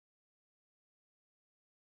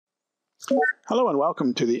Hello and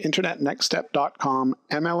welcome to the Internetnextstep.com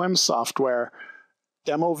MLM Software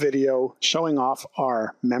demo video showing off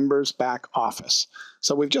our members back office.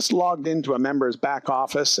 So we've just logged into a members back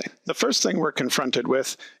office. The first thing we're confronted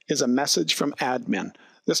with is a message from admin.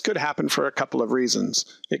 This could happen for a couple of reasons.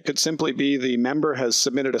 It could simply be the member has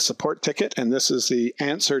submitted a support ticket and this is the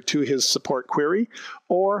answer to his support query,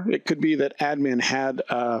 or it could be that admin had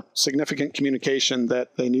a significant communication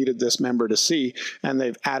that they needed this member to see and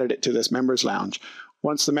they've added it to this members lounge.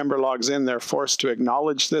 Once the member logs in, they're forced to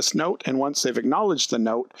acknowledge this note, and once they've acknowledged the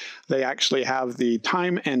note, they actually have the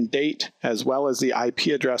time and date as well as the IP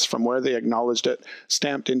address from where they acknowledged it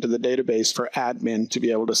stamped into the database for admin to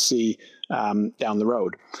be able to see down the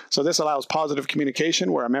road. So this allows positive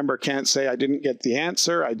communication where a member can't say, I didn't get the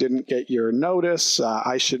answer, I didn't get your notice,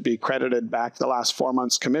 I should be credited back the last 4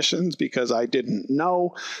 months' commissions because I didn't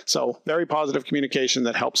know. So very positive communication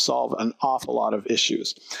that helps solve an awful lot of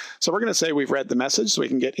issues. So we're going to say we've read the message so we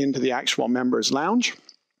can get into the actual members lounge.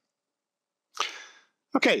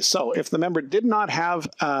 Okay, so if the member did not have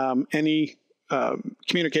any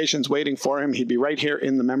communications waiting for him, he'd be right here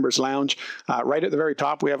in the members lounge. Right at the very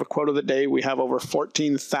top, we have a quote of the day. We have over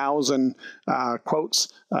 14,000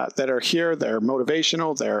 quotes that are here. They're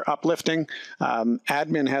motivational, they're uplifting.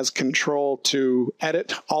 Admin has control to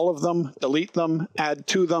edit all of them, delete them, add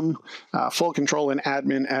to them, full control in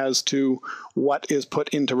admin as to what is put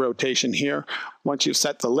into rotation here. Once you've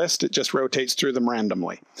set the list, it just rotates through them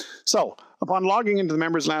randomly. So upon logging into the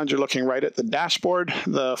members lounge, you're looking right at the dashboard.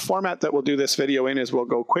 The format that we'll do this video in is we'll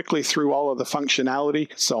go quickly through all of the functionality.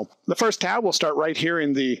 So the first tab, we'll start right here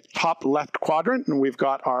in the top left quadrant, and we've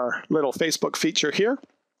got our little Facebook feature here.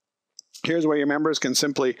 Here's where your members can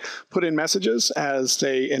simply put in messages as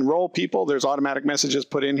they enroll people. There's automatic messages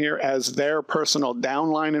put in here. As their personal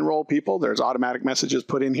downline enroll people, there's automatic messages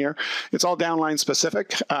put in here. It's all downline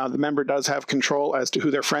specific. The member does have control as to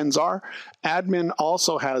who their friends are. Admin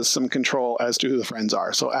also has some control as to who the friends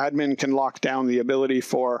are. So admin can lock down the ability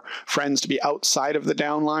for friends to be outside of the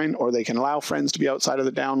downline, or they can allow friends to be outside of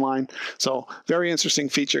the downline. So very interesting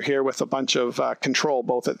feature here with a bunch of control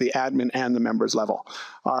both at the admin and the members level.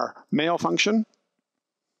 Our mail function.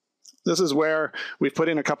 This is where we've put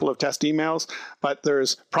in a couple of test emails, but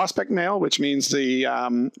there's prospect mail, which means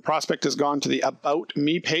the prospect has gone to the About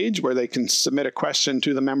Me page where they can submit a question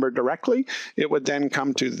to the member directly. It would then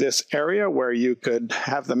come to this area where you could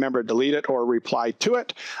have the member delete it or reply to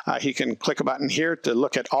it. He can click a button here to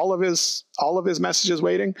look at all of his messages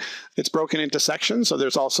waiting. It's broken into sections, so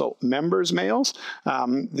there's also members mails.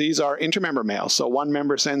 These are intermember mails. So one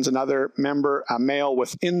member sends another member a mail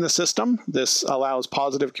within the system. This allows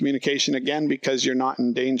positive communication again because you're not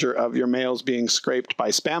in danger of your mails being scraped by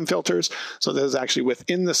spam filters. So this is actually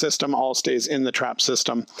within the system, all stays in the trap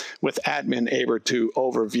system with admin able to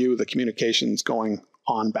overview the communications going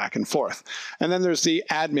on back and forth. And then there's the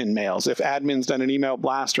admin mails. If admin's done an email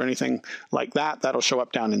blast or anything like that, that'll show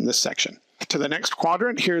up down in this section. To the next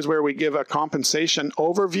quadrant, here's where we give a compensation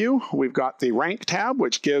overview. We've got the rank tab,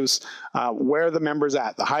 which gives where the member's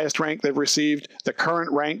at, the highest rank they've received, the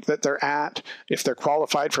current rank that they're at, if they're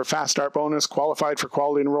qualified for Fast Start bonus, qualified for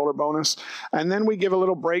Quality Enroller bonus. And then we give a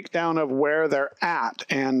little breakdown of where they're at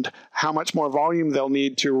and how much more volume they'll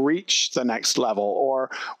need to reach the next level, or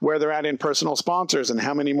where they're at in personal sponsors and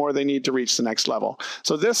how many more they need to reach the next level.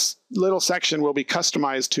 So this little section will be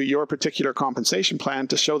customized to your particular compensation plan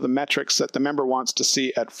to show the metrics that the member wants to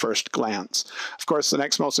see at first glance. Of course, the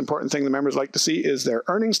next most important thing the members like to see is their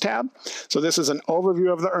earnings tab. So this is an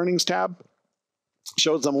overview of the earnings tab.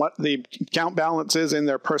 Shows them what the account balance is in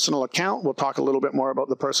their personal account. We'll talk a little bit more about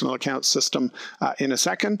the personal account system in a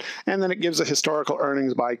second. And then it gives a historical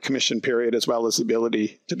earnings by commission period as well as the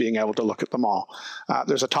ability to being able to look at them all.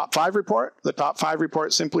 There's a top 5 report. The top 5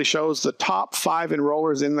 report simply shows the top 5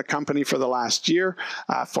 enrollers in the company for the last year.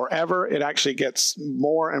 Forever, it actually gets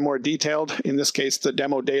more and more detailed. In this case, the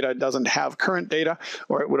demo data doesn't have current data,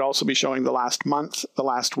 or it would also be showing the last month, the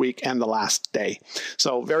last week, and the last day.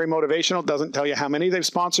 So very motivational. Doesn't tell you how many they've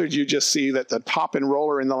sponsored. You just see that the top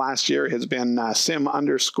enroller in the last year has been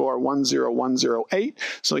sim_10108.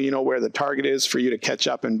 So you know where the target is for you to catch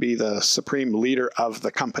up and be the supreme leader of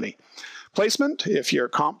the company. Placement, if your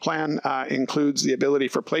comp plan includes the ability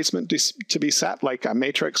for placement to be set, like a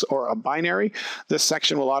matrix or a binary, this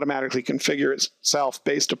section will automatically configure itself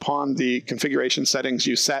based upon the configuration settings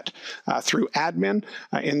you set through admin.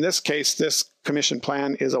 In this case, this commission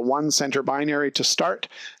plan is a 1-center binary to start,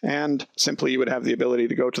 and simply you would have the ability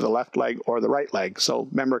to go to the left leg or the right leg, so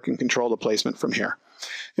member can control the placement from here.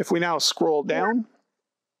 If we now scroll down,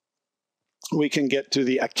 we can get to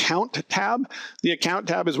the account tab. The account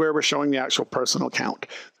tab is where we're showing the actual personal account.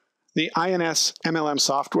 The INS MLM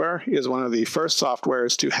software is one of the first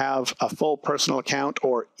softwares to have a full personal account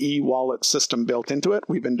or e-wallet system built into it.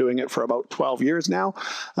 We've been doing it for about 12 years now.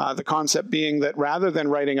 The concept being that rather than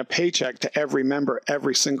writing a paycheck to every member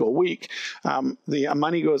every single week, the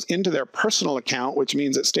money goes into their personal account, which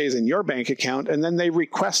means it stays in your bank account, and then they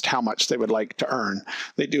request how much they would like to earn.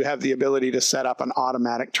 They do have the ability to set up an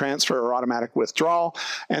automatic transfer or automatic withdrawal,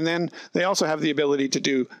 and then they also have the ability to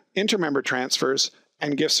do intermember transfers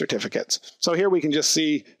and gift certificates. So here we can just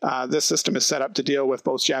see this system is set up to deal with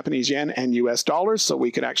both Japanese yen and US dollars. So we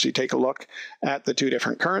could actually take a look at the two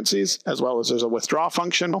different currencies, as well as there's a withdraw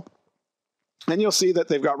function. And you'll see that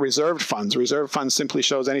they've got reserved funds. Reserved funds simply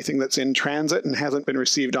shows anything that's in transit and hasn't been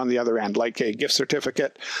received on the other end, like a gift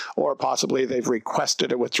certificate, or possibly they've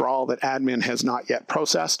requested a withdrawal that admin has not yet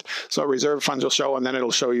processed. So reserved funds will show, and then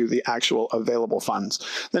it'll show you the actual available funds.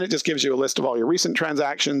 Then it just gives you a list of all your recent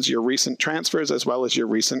transactions, your recent transfers, as well as your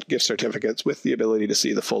recent gift certificates with the ability to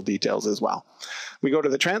see the full details as well. We go to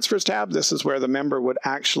the transfers tab. This is where the member would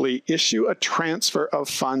actually issue a transfer of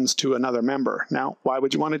funds to another member. Now, why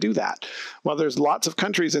would you want to do that? Well, there's lots of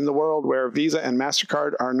countries in the world where Visa and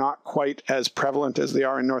MasterCard are not quite as prevalent as they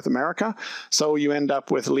are in North America, so you end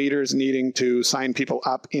up with leaders needing to sign people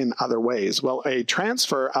up in other ways. Well, a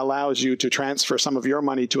transfer allows you to transfer some of your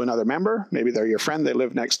money to another member. Maybe they're your friend, they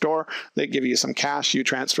live next door, they give you some cash, you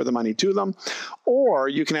transfer the money to them. Or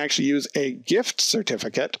you can actually use a gift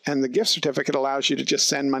certificate, and the gift certificate allows you to just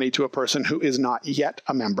send money to a person who is not yet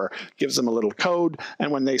a member. Gives them a little code,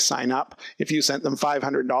 and when they sign up, if you sent them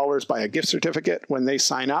 $500 by a gift certificate, when they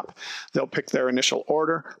sign up, they'll pick their initial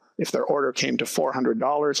order. If their order came to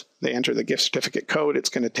 $400, they enter the gift certificate code. It's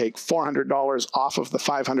going to take $400 off of the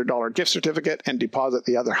 $500 gift certificate and deposit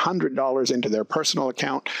the other $100 into their personal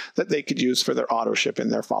account that they could use for their auto ship in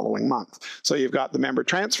their following month. So you've got the member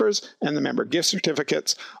transfers and the member gift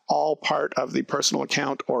certificates, all part of the personal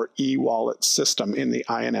account or e-wallet system in the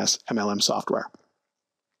INS MLM software.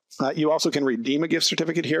 You also can redeem a gift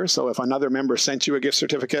certificate here. So if another member sent you a gift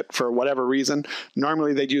certificate for whatever reason,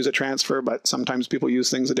 normally they'd use a transfer, but sometimes people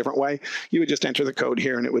use things a different way. You would just enter the code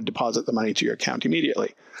here and it would deposit the money to your account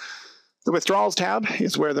immediately. The withdrawals tab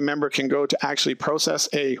is where the member can go to actually process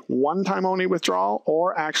a one-time only withdrawal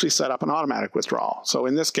or actually set up an automatic withdrawal. So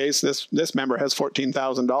in this case, this member has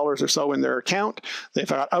 $14,000 or so in their account. They've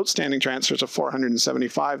got outstanding transfers of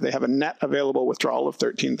 $475. They have a net available withdrawal of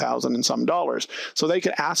 $13,000 and some dollars. So they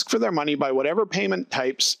could ask for their money by whatever payment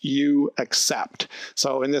types you accept.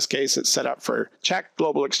 So in this case, it's set up for check,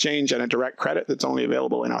 global exchange, and a direct credit that's only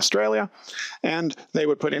available in Australia. And they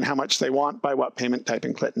would put in how much they want by what payment type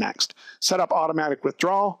and click next. Set up automatic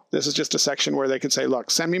withdrawal. This is just a section where they could say,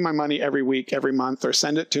 look, send me my money every week, every month, or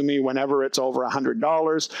send it to me whenever it's over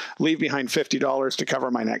 $100. Leave behind $50 to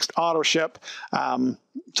cover my next auto ship.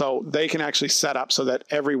 So they can actually set up so that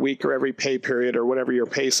every week or every pay period or whatever your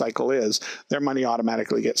pay cycle is, their money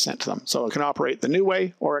automatically gets sent to them. So it can operate the new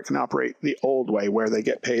way or it can operate the old way where they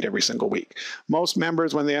get paid every single week. Most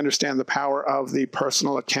members, when they understand the power of the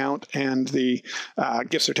personal account and the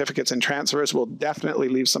gift certificates and transfers, will definitely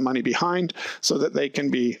leave some money behind so that they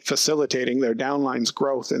can be facilitating their downline's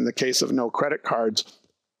growth in the case of no credit cards.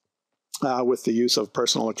 With the use of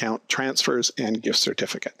personal account transfers and gift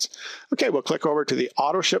certificates. Okay, we'll click over to the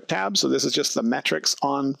auto ship tab. So this is just the metrics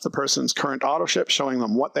on the person's current auto ship, showing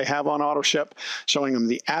them what they have on auto ship, showing them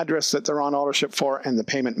the address that they're on auto ship for and the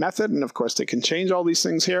payment method. And of course, they can change all these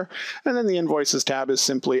things here. And then the invoices tab is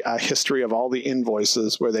simply a history of all the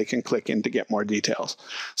invoices where they can click in to get more details.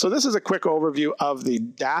 So this is a quick overview of the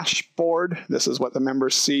dashboard. This is what the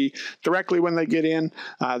members see directly when they get in.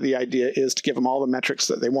 The idea is to give them all the metrics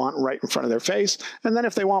that they want right in front of their face. And then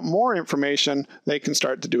if they want more information, they can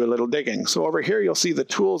start to do a little digging. So over here, you'll see the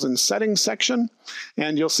tools and settings section,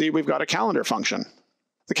 and you'll see we've got a calendar function.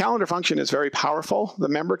 The calendar function is very powerful. The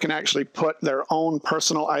member can actually put their own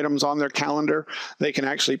personal items on their calendar. They can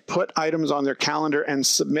actually put items on their calendar and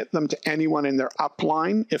submit them to anyone in their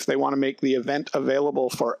upline if they want to make the event available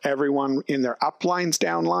for everyone in their upline's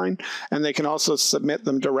downline. And they can also submit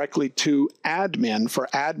them directly to admin for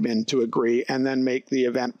admin to agree and then make the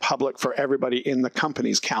event public for everybody in the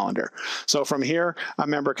company's calendar. So from here, a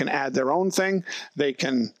member can add their own thing. They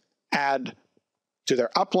can add to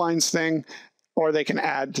their upline's thing, or they can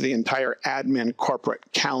add to the entire admin corporate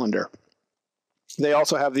calendar. They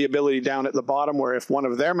also have the ability down at the bottom where if one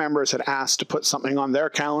of their members had asked to put something on their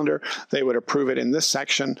calendar, they would approve it in this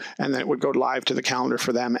section, and then it would go live to the calendar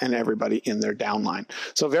for them and everybody in their downline.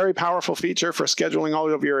 So very powerful feature for scheduling all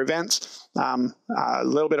of your events. A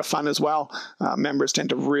little bit of fun as well. Members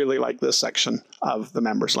tend to really like this section of the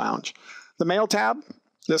Members Lounge. The Mail tab.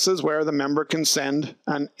 This is where the member can send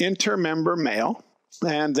an inter-member mail,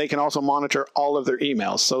 and they can also monitor all of their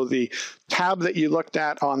emails. So the tab that you looked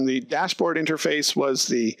at on the dashboard interface was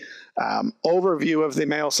the overview of the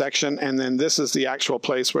mail section, and then this is the actual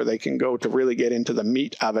place where they can go to really get into the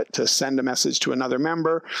meat of it, to send a message to another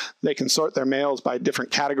member. They can sort their mails by different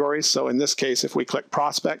categories. So in this case, if we click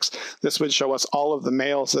prospects, this would show us all of the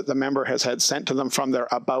mails that the member has had sent to them from their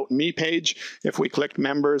About Me page. If we click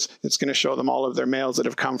members, it's going to show them all of their mails that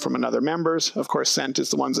have come from another members. Of course, sent is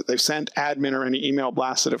the ones that they've sent. Admin or any email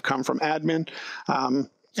blasts that have come from admin.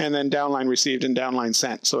 And then downline received and downline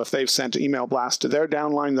sent. So if they've sent an email blast to their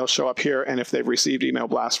downline, they'll show up here. And if they've received email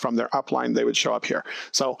blasts from their upline, they would show up here.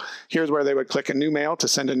 So here's where they would click a new mail to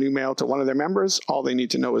send a new mail to one of their members. All they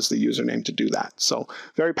need to know is the username to do that. So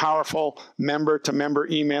very powerful member-to-member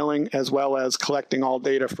emailing, as well as collecting all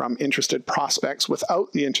data from interested prospects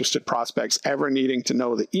without the interested prospects ever needing to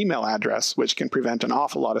know the email address, which can prevent an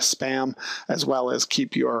awful lot of spam, as well as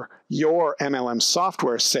keep your MLM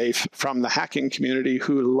software safe from the hacking community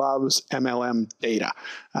who loves MLM data.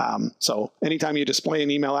 So anytime you display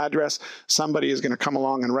an email address, somebody is going to come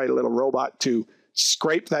along and write a little robot to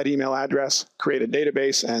scrape that email address, create a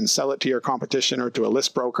database, and sell it to your competition or to a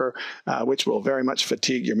list broker, which will very much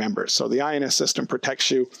fatigue your members. So the INS system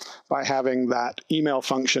protects you by having that email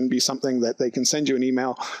function be something that they can send you an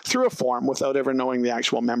email through a form without ever knowing the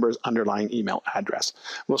actual member's underlying email address.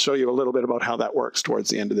 We'll show you a little bit about how that works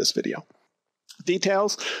towards the end of this video.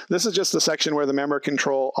 Details. This is just the section where the member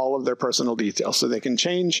control all of their personal details. So they can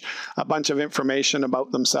change a bunch of information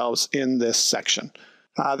about themselves in this section.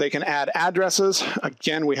 They can add addresses.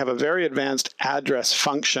 Again, we have a very advanced address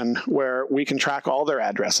function where we can track all their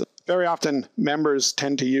addresses. Very often, members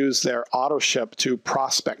tend to use their auto ship to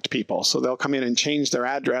prospect people. So they'll come in and change their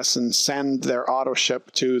address and send their auto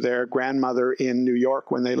ship to their grandmother in New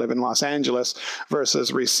York when they live in Los Angeles,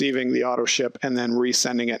 versus receiving the auto ship and then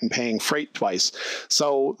resending it and paying freight twice.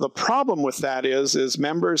 So the problem with that is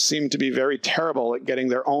members seem to be very terrible at getting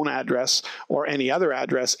their own address or any other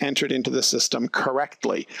address entered into the system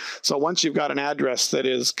correctly. So once you've got an address that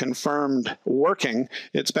is confirmed working,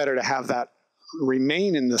 it's better to have that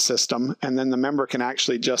remain in the system, and then the member can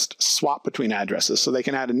actually just swap between addresses. So they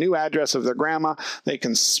can add a new address of their grandma, they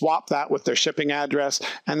can swap that with their shipping address,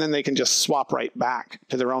 and then they can just swap right back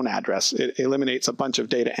to their own address. It eliminates a bunch of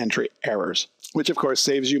data entry errors, which of course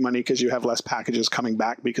saves you money because you have less packages coming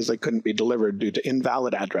back because they couldn't be delivered due to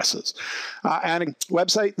invalid addresses. Adding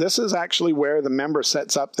website, this is actually where the member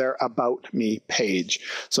sets up their About Me page.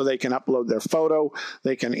 So they can upload their photo,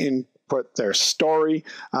 they can input their story.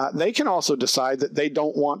 They can also decide that they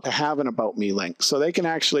don't want to have an About Me link. So they can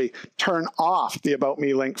actually turn off the About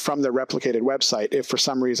Me link from their replicated website if for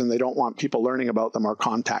some reason they don't want people learning about them or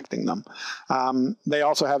contacting them. They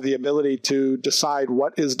also have the ability to decide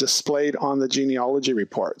what is displayed on the genealogy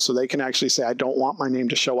report. So they can actually say, I don't want my name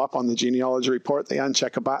to show up on the genealogy report. They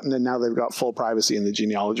uncheck a button and now they've got full privacy in the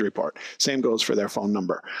genealogy report. Same goes for their phone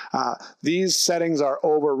number. These settings are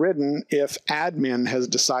overridden if admin has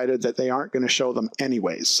decided that they aren't going to show them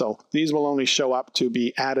anyways. So these will only show up to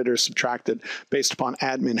be added or subtracted based upon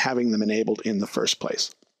admin having them enabled in the first place.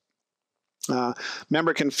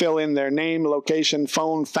 Member can fill in their name, location,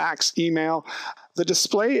 phone, fax, email. The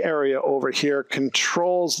display area over here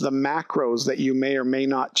controls the macros that you may or may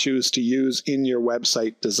not choose to use in your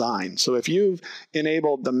website design. So if you've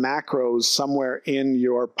enabled the macros somewhere in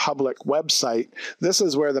your public website, this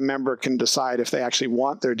is where the member can decide if they actually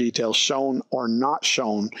want their details shown or not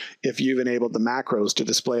shown if you've enabled the macros to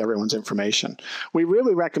display everyone's information. We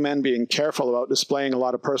really recommend being careful about displaying a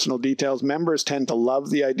lot of personal details. Members tend to love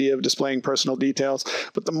the idea of displaying personal details,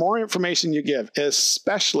 but the more information you give,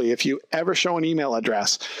 especially if you ever show an email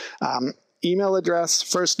address. Email address,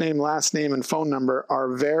 first name, last name, and phone number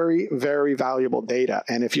are very, very valuable data.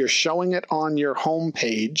 And if you're showing it on your home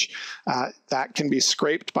page, that can be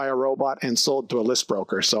scraped by a robot and sold to a list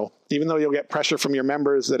broker. So even though you'll get pressure from your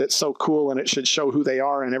members that it's so cool and it should show who they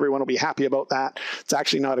are and everyone will be happy about that, it's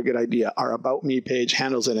actually not a good idea. Our About Me page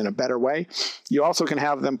handles it in a better way. You also can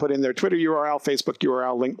have them put in their Twitter URL, Facebook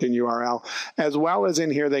URL, LinkedIn URL, as well as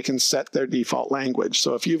in here they can set their default language.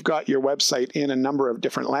 So if you've got your website in a number of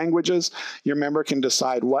different languages, your member can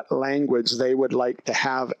decide what language they would like to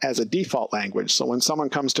have as a default language. So when someone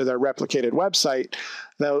comes to their replicated website,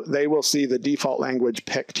 they will see the default language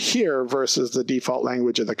picked here versus the default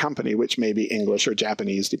language of the company, which may be English or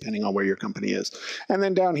Japanese, depending on where your company is. And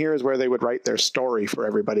then down here is where they would write their story for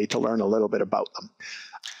everybody to learn a little bit about them.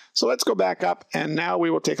 So let's go back up, and now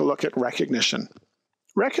we will take a look at recognition.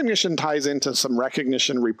 Recognition ties into some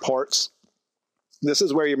recognition reports This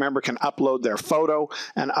is where your member can upload their photo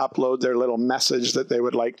and upload their little message that they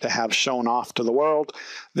would like to have shown off to the world.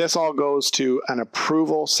 This all goes to an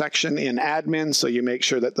approval section in admin, so you make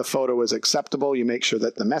sure that the photo is acceptable. You make sure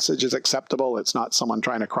that the message is acceptable. It's not someone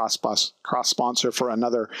trying to cross-sponsor for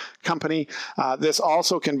another company. This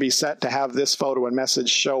also can be set to have this photo and message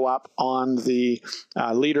show up on the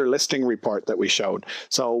leader listing report that we showed.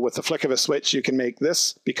 So with the flick of a switch, you can make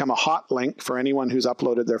this become a hot link for anyone who's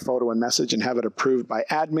uploaded their photo and message and have it approved by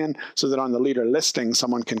admin, so that on the leader listing,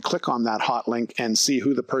 someone can click on that hot link and see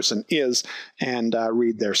who the person is and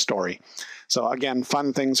read their story. So again,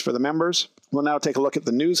 fun things for the members. We'll now take a look at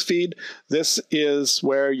the news feed. This is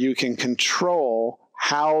where you can control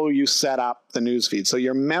how you set up the news feed. So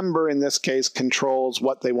your member, in this case, controls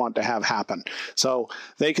what they want to have happen. So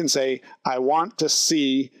they can say, I want to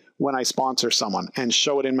see when I sponsor someone and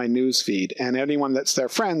show it in my news feed. And anyone that's their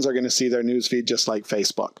friends are going to see their news feed just like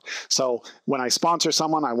Facebook. So when I sponsor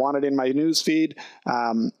someone, I want it in my news feed.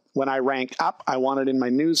 When I rank up, I want it in my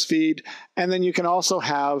news feed. And then you can also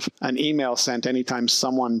have an email sent anytime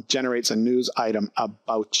someone generates a news item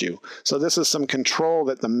about you. So this is some control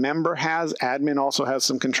that the member has. Admin also has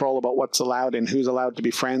some control about what's allowed and who's allowed to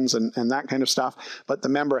be friends and that kind of stuff. But the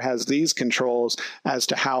member has these controls as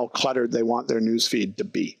to how cluttered they want their news feed to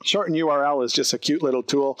be. Shorten URL is just a cute little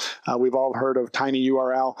tool. We've all heard of Tiny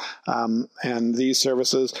URL and these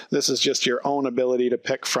services. This is just your own ability to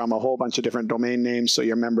pick from a whole bunch of different domain names, so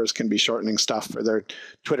your members can be shortening stuff for their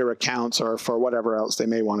Twitter accounts or for whatever else they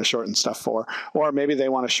may want to shorten stuff for. Or maybe they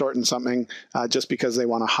want to shorten something just because they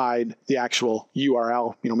want to hide the actual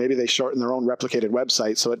URL. You know, maybe they shorten their own replicated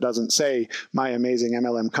website so it doesn't say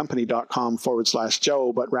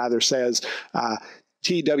myamazingmlmcompany.com/Joe, but rather says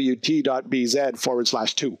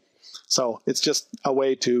twt.bz/2. So it's just a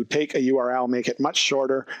way to take a URL, make it much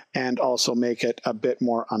shorter, and also make it a bit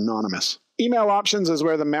more anonymous. Email options is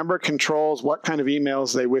where the member controls what kind of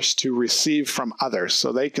emails they wish to receive from others.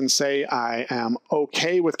 So they can say, I am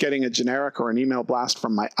okay with getting a generic or an email blast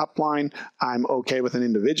from my upline. I'm okay with an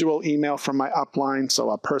individual email from my upline, so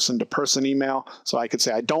a person-to-person email. So I could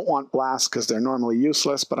say, I don't want blasts because they're normally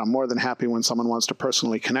useless, but I'm more than happy when someone wants to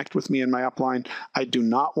personally connect with me in my upline. I do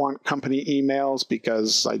not want company emails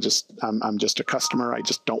because I'm just a customer. I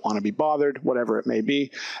just don't want to be bothered, whatever it may be,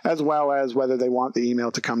 as well as whether they want the email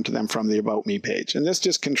to come to them from the About Me page. And this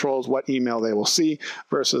just controls what email they will see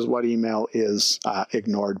versus what email is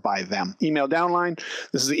ignored by them. Email downline.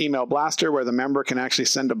 This is the email blaster where the member can actually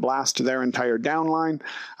send a blast to their entire downline.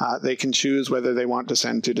 They can choose whether they want to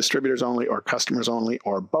send to distributors only or customers only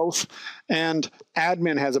or both. And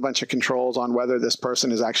admin has a bunch of controls on whether this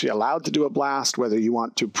person is actually allowed to do a blast, whether you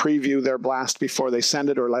want to preview their blast before they send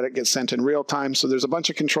it or let it get sent in real time. So there's a bunch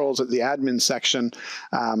of controls at the admin section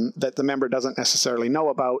that the member doesn't necessarily know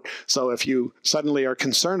about. So if you suddenly are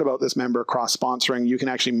concerned about this member cross-sponsoring, you can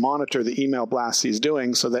actually monitor the email blasts he's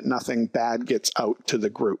doing so that nothing bad gets out to the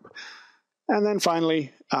group. And then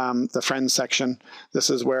finally, the friends section. This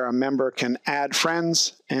is where a member can add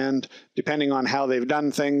friends, and depending on how they've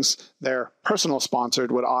done things, their personal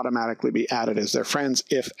sponsored would automatically be added as their friends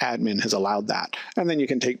if admin has allowed that. And then you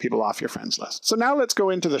can take people off your friends list. So now let's go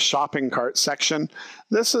into the shopping cart section.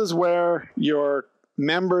 This is where your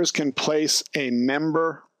members can place a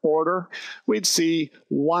member order. We'd see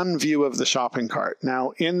one view of the shopping cart.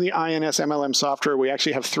 Now, in the INS MLM software, we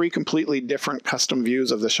actually have three completely different custom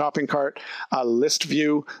views of the shopping cart. A list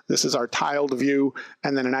view, this is our tiled view,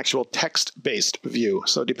 and then an actual text-based view.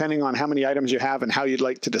 So depending on how many items you have and how you'd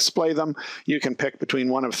like to display them, you can pick between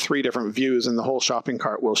one of three different views, and the whole shopping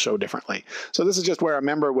cart will show differently. So this is just where a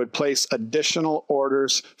member would place additional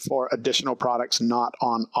orders for additional products not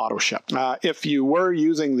on auto ship. If you were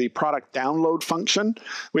using the product download function,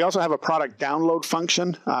 we also have a product download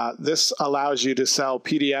function. This allows you to sell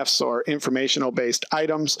PDFs or informational-based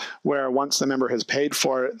items where once the member has paid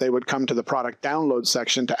for it, they would come to the product download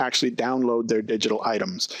section to actually download their digital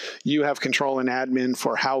items. You have control in admin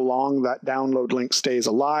for how long that download link stays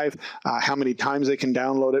alive, how many times they can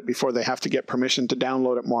download it before they have to get permission to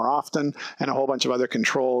download it more often, and a whole bunch of other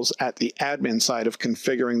controls at the admin side of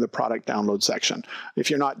configuring the product download section. If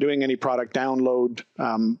you're not doing any product download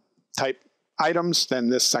type items, then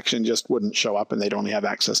this section just wouldn't show up and they'd only have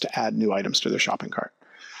access to add new items to their shopping cart.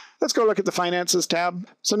 Let's go look at the Finances tab.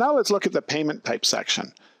 So now let's look at the Payment Type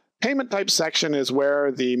section. Payment type section is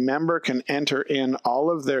where the member can enter in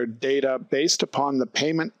all of their data based upon the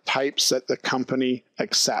payment types that the company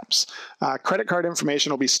accepts. Credit card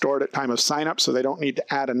information will be stored at time of sign up, so they don't need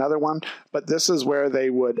to add another one, but this is where they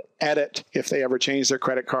would edit if they ever change their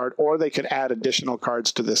credit card, or they could add additional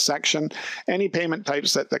cards to this section. Any payment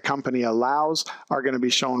types that the company allows are going to be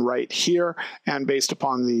shown right here, and based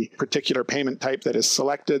upon the particular payment type that is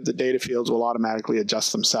selected, the data fields will automatically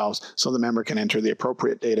adjust themselves so the member can enter the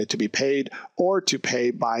appropriate data to be paid or to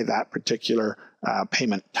pay by that particular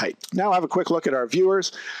payment type. Now I have a quick look at our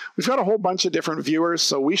viewers. We've got a whole bunch of different viewers,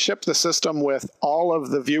 so we ship the system with all of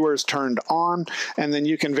the viewers turned on, and then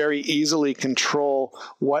you can very easily control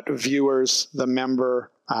what viewers the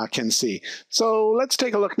member can see. So let's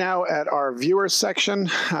take a look now at our viewers section.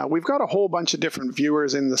 We've got a whole bunch of different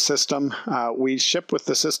viewers in the system. We ship with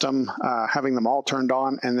the system having them all turned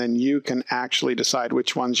on, and then you can actually decide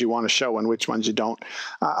which ones you want to show and which ones you don't.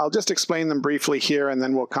 I'll just explain them briefly here, and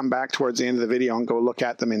then we'll come back towards the end of the video and go look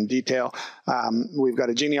at them in detail. We've got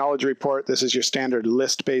a genealogy report. This is your standard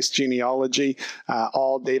list-based genealogy,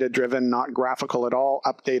 all data-driven, not graphical at all,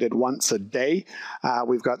 updated once a day.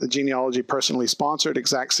 We've got the genealogy personally sponsored,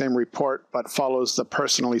 exact same report, but follows the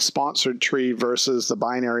personally sponsored tree versus the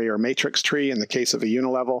binary or matrix tree. In the case of a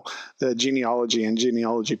unilevel, the genealogy and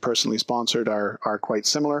genealogy personally sponsored are quite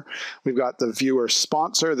similar. We've got the viewer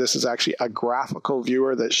sponsor. This is actually a graphical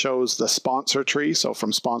viewer that shows the sponsor tree, so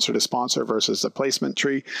from sponsor to sponsor versus the placement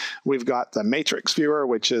tree. We've got the matrix viewer,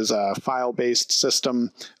 which is a file-based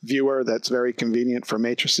system viewer that's very convenient for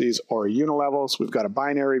matrices or unilevels. We've got a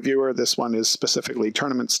binary viewer. This one is specifically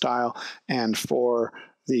tournament style and for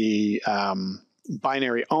the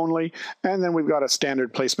binary only, and then we've got a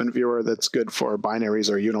standard placement viewer that's good for binaries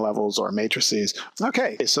or unilevels or matrices.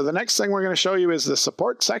 Okay, so the next thing we're going to show you is the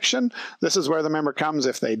support section. This is where the member comes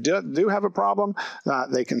if they do have a problem.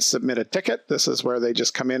 They can submit a ticket. This is where they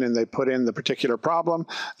just come in and they put in the particular problem.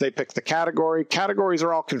 They pick the category. Categories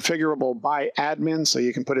are all configurable by admin, so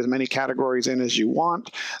you can put as many categories in as you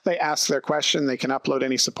want. They ask their question. They can upload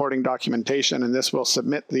any supporting documentation, and this will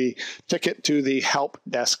submit the ticket to the help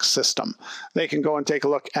desk system. They can go and take a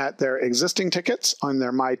look at their existing tickets on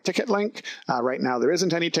their My Ticket link. Right now there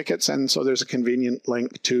isn't any tickets, and so there's a convenient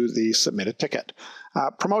link to the submit a ticket.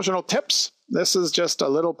 Promotional tips. This is just a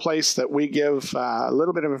little place that we give a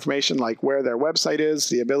little bit of information like where their website is,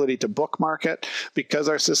 the ability to bookmark it. Because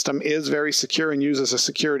our system is very secure and uses a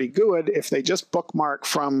security GUID, if they just bookmark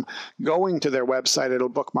from going to their website, it'll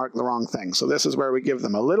bookmark the wrong thing. So this is where we give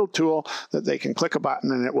them a little tool that they can click a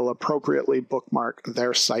button and it will appropriately bookmark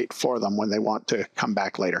their site for them when they want to come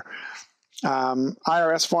back later.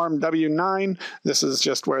 IRS form W-9. This is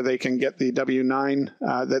just where they can get the W-9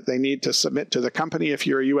 that they need to submit to the company if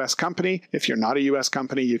you're a U.S. company. If you're not a U.S.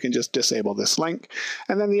 company, you can just disable this link.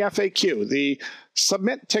 And then the FAQ. The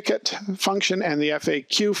submit ticket function and the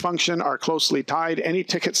FAQ function are closely tied. Any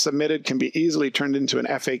ticket submitted can be easily turned into an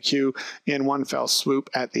FAQ in one fell swoop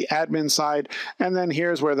at the admin side. And then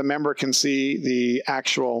here's where the member can see the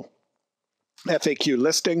actual FAQ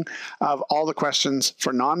listing of all the questions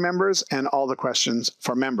for non-members and all the questions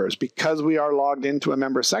for members. Because we are logged into a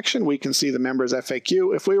member section, we can see the members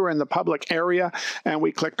FAQ. If we were in the public area and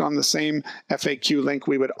we clicked on the same FAQ link,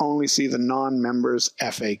 we would only see the non-members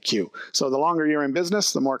FAQ. So the longer you're in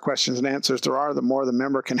business, the more questions and answers there are, the more the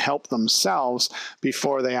member can help themselves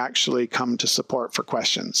before they actually come to support for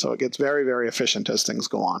questions. So it gets very, very efficient as things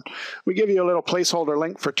go on. We give you a little placeholder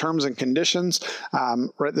link for terms and conditions.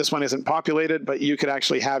 This one isn't populated, but you could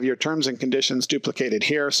actually have your terms and conditions duplicated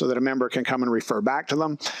here so that a member can come and refer back to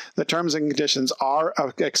them. The terms and conditions are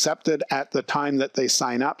accepted at the time that they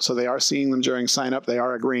sign up, so they are seeing them during sign up. They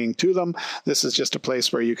are agreeing to them. This is just a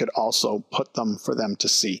place where you could also put them for them to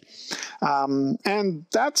see. And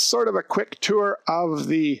that's sort of a quick tour of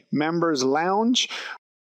the members lounge.